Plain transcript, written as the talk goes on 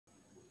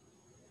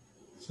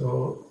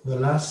So the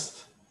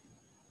last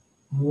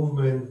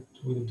movement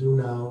we'll do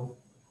now,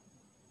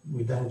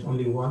 we've done it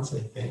only once,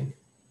 I think,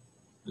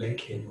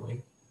 like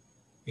anyway,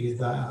 is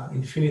the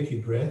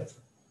infinity breath.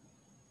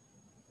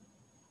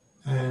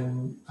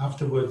 And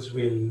afterwards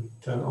we'll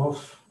turn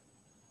off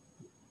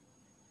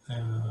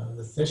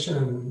the session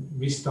and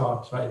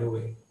restart right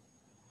away.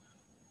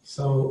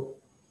 So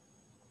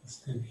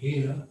stand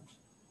here.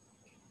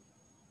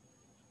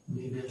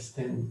 Maybe I'll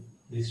stand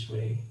this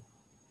way.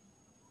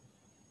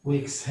 We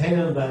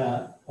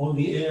exhale all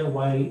the air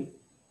while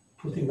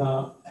putting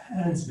our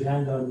hands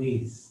behind our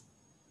knees.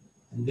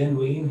 And then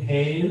we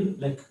inhale,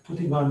 like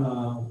putting on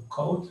a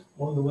coat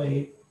all the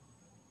way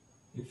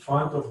in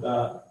front of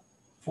the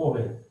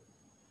forehead.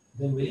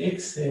 Then we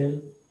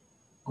exhale,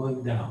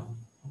 going down,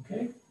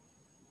 okay?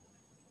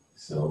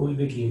 So we'll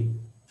begin.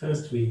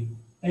 First we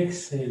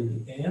exhale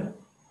the air.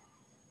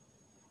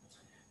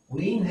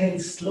 We inhale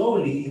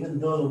slowly, even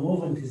though the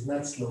movement is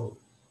not slow.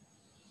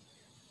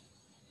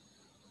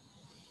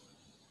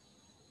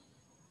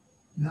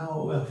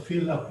 Now we'll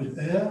fill up with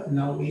air.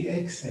 Now we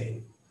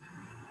exhale.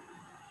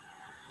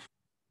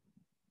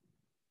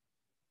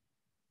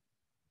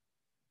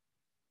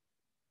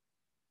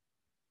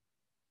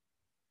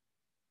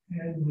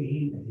 And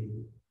we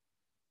inhale.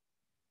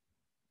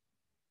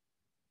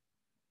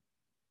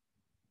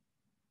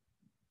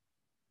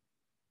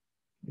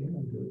 Okay,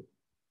 I'll do it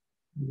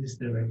in this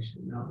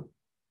direction now.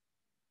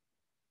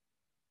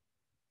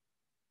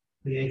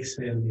 We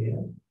exhale the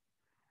air.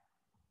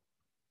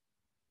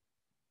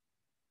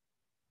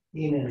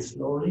 Inhale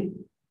slowly.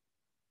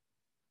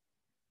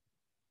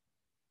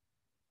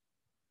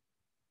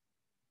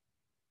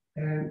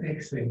 And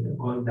exhale,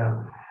 going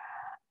down.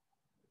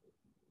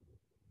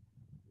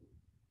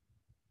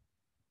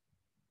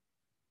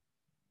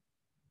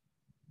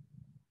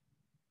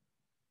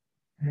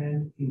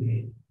 And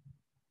inhale.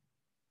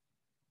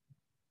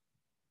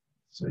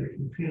 So you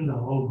can feel the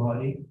whole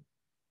body. Make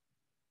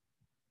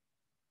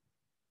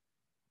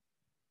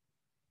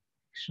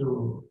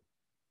sure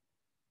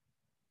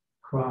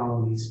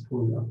crown is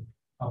pulled up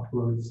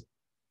upwards.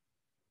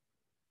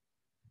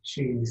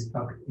 Chin is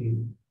tucked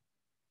in.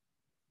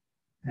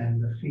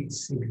 And the feet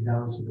sink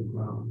down to the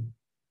ground.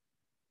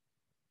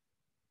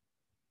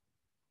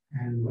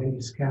 And when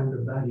you scan the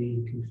body,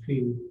 you can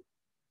feel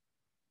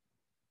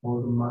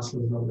all the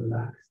muscles are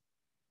relaxed.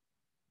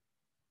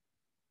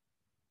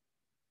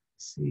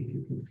 See if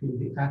you can feel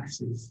the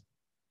axis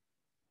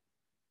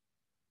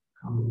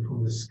coming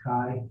from the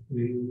sky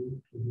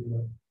through to the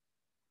earth,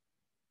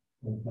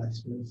 or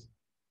vice versa.